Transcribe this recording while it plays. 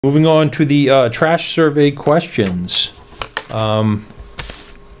Moving on to the trash survey questions. You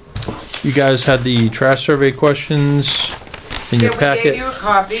guys had the trash survey questions in your packet. We gave you a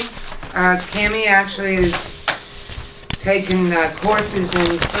copy. Cammie actually has taken courses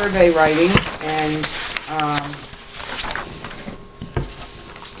in survey writing and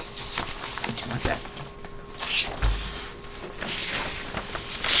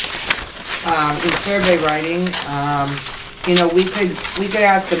in survey writing. You know, we could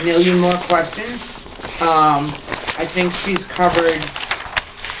ask a million more questions. I think she's covered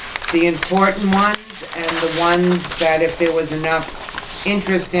the important ones and the ones that if there was enough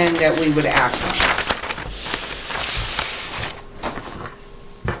interest in that we would act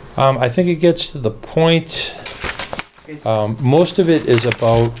on. I think it gets to the point, most of it is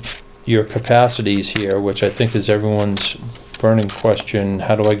about your capacities here, which I think is everyone's burning question.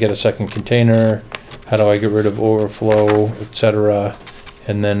 How do I get a second container? How do I get rid of overflow, etc.?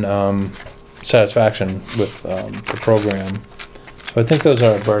 And then satisfaction with the program. So I think those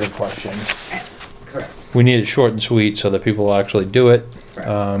are burning questions. Correct. We need it short and sweet so that people will actually do it.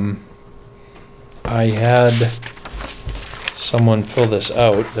 I had someone fill this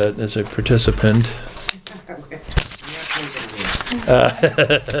out that is a participant.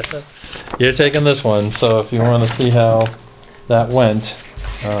 You're taking this one, so if you want to see how that went,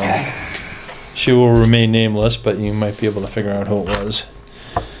 she will remain nameless, but you might be able to figure out who it was.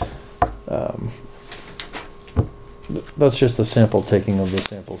 That's just a sample taking of the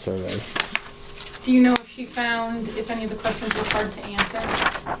sample survey. Do you know if she found if any of the questions were hard to answer?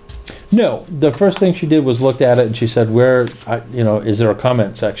 No, the first thing she did was looked at it and she said, "Where, you know, is there a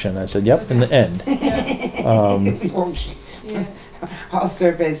comment section?" I said, "Yep, in the end." Yeah. All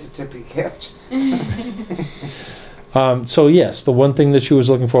surveys are to be kept. So yes, the one thing that she was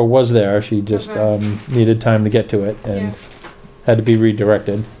looking for was there. She just needed time to get to it and had to be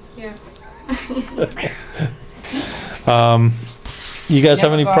redirected. Yeah. You guys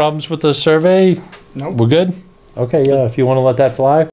have any problems with the survey? Nope. We're good? Okay, yeah, if you want to let that fly.